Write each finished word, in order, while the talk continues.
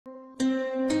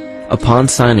Upon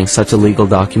signing such a legal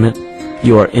document,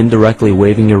 you are indirectly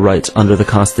waiving your rights under the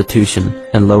Constitution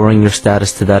and lowering your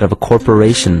status to that of a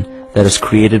corporation that is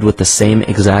created with the same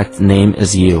exact name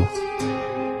as you.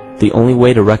 The only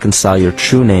way to reconcile your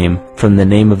true name from the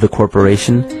name of the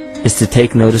corporation is to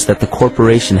take notice that the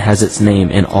corporation has its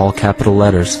name in all capital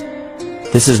letters.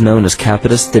 This is known as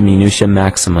capitis diminutia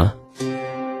maxima.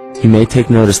 You may take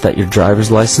notice that your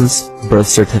driver's license, birth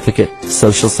certificate,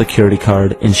 social security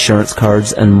card, insurance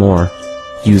cards, and more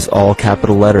use all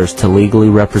capital letters to legally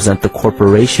represent the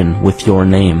corporation with your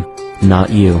name,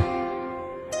 not you.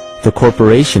 The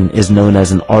corporation is known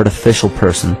as an artificial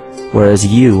person, whereas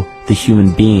you, the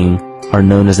human being, are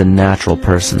known as a natural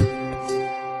person.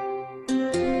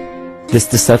 This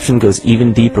deception goes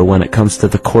even deeper when it comes to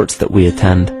the courts that we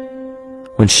attend.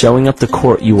 When showing up to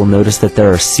court, you will notice that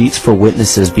there are seats for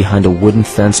witnesses behind a wooden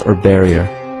fence or barrier.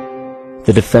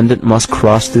 The defendant must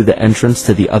cross through the entrance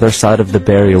to the other side of the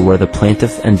barrier where the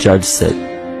plaintiff and judge sit.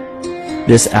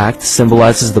 This act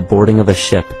symbolizes the boarding of a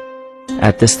ship.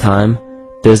 At this time,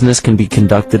 business can be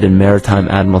conducted in maritime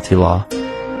admiralty law.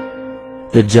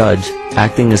 The judge,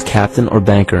 acting as captain or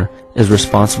banker, is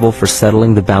responsible for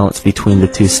settling the balance between the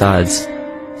two sides.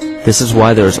 This is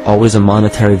why there is always a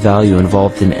monetary value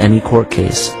involved in any court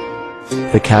case.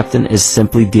 The captain is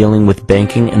simply dealing with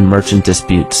banking and merchant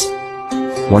disputes.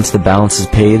 Once the balance is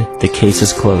paid, the case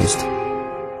is closed.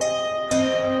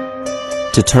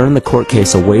 To turn the court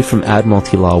case away from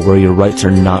admiralty law where your rights are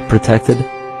not protected,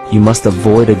 you must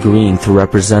avoid agreeing to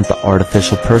represent the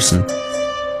artificial person.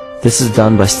 This is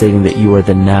done by stating that you are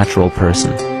the natural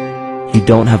person. You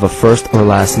don't have a first or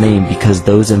last name because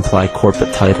those imply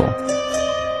corporate title.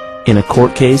 In a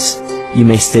court case, you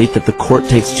may state that the court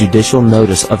takes judicial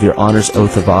notice of your honor's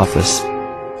oath of office.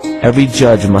 Every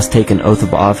judge must take an oath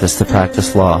of office to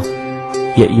practice law,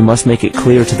 yet you must make it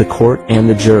clear to the court and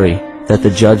the jury that the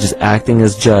judge is acting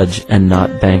as judge and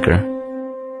not banker.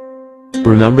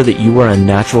 Remember that you are a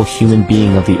natural human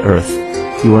being of the earth.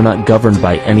 You are not governed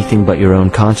by anything but your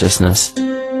own consciousness.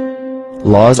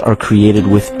 Laws are created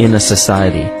within a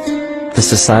society. The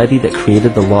society that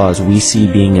created the laws we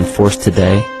see being enforced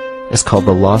today is called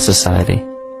the Law Society.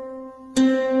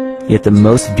 Yet the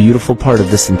most beautiful part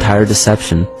of this entire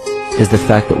deception is the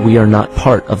fact that we are not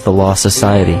part of the Law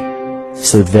Society,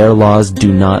 so their laws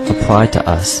do not apply to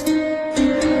us.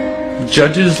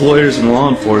 Judges, lawyers, and law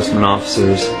enforcement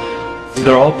officers,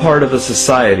 they're all part of a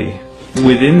society.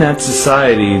 Within that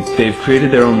society, they've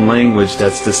created their own language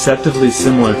that's deceptively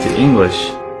similar to English.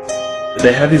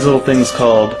 They have these little things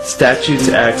called statutes,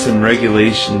 acts, and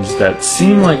regulations that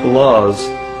seem like laws,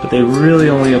 but they really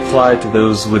only apply to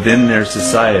those within their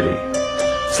society.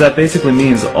 So that basically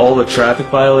means all the traffic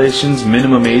violations,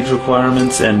 minimum age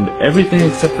requirements, and everything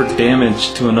except for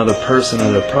damage to another person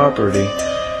or their property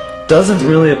doesn't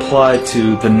really apply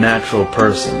to the natural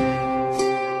person.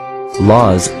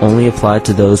 Laws only apply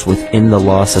to those within the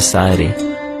Law Society.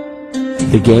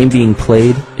 The game being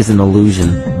played is an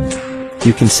illusion.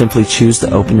 You can simply choose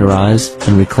to open your eyes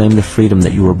and reclaim the freedom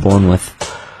that you were born with,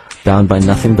 bound by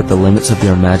nothing but the limits of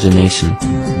your imagination.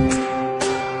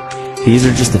 These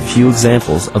are just a few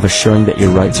examples of assuring that your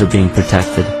rights are being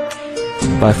protected.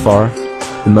 By far,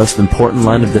 the most important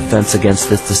line of defense against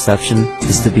this deception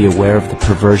is to be aware of the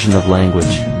perversion of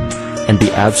language, and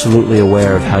be absolutely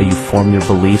aware of how you form your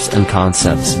beliefs and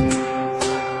concepts.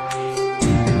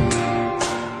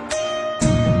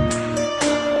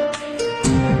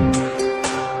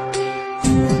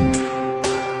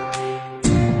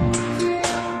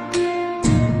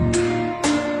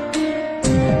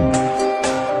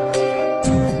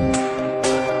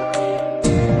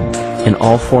 In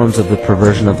all forms of the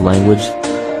perversion of language,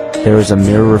 there is a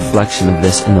mirror reflection of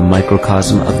this in the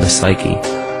microcosm of the psyche.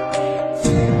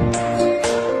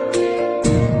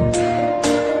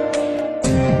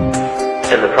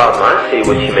 And the problem I see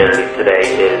with humanity today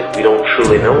is we don't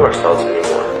truly know ourselves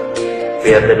anymore. We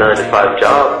have the 9-to-5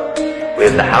 job, we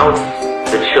have the house,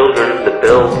 the children, the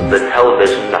bills, the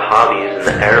television, the hobbies, and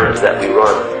the errands that we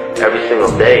run every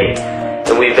single day,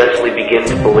 and we eventually begin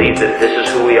to believe that this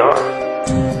is who we are.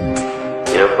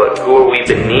 But who are we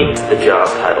beneath the job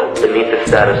title, beneath the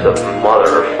status of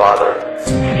mother or father,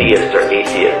 theist or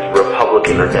atheist,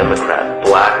 Republican or Democrat,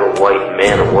 black or white,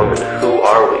 man or woman? Who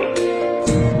are we?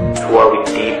 Who are we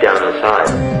deep down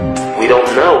inside? We don't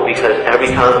know, because every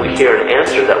time we hear an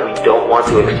answer that we don't want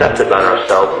to accept about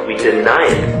ourselves, we deny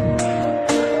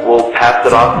it. We'll pass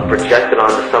it off and project it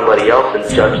onto somebody else and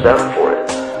judge them for it.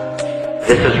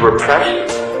 This is repression,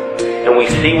 and we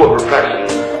see what repression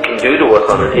do to us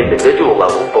on an individual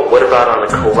level, but what about on a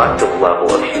collective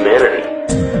level of humanity?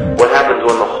 What happens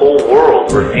when the whole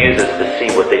world refuses to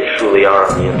see what they truly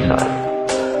are on the inside.